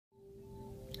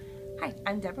Hi,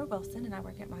 I'm Debra Wilson and I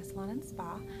work at Mi Salon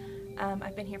Spa.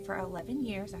 I've been here for 11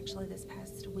 years, actually this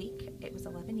past week it was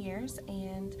 11 years,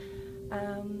 and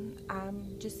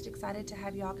I'm just excited to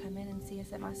have y'all come in and see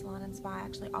us at Mi Salon Spa. I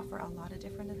actually offer a lot of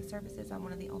different services. I'm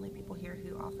one of the only people here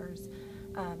who offers,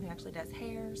 who actually does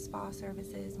hair, spa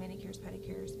services, manicures,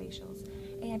 pedicures, facials,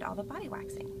 and all the body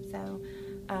waxing. So,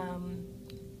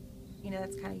 you know,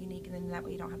 that's kind of unique, and then that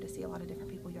way you don't have to see a lot of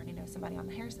different people. You already know somebody on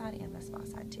the hair side and the spa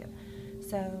side too.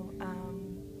 So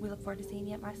we look forward to seeing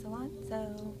you at my salon.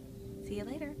 So see you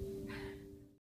later.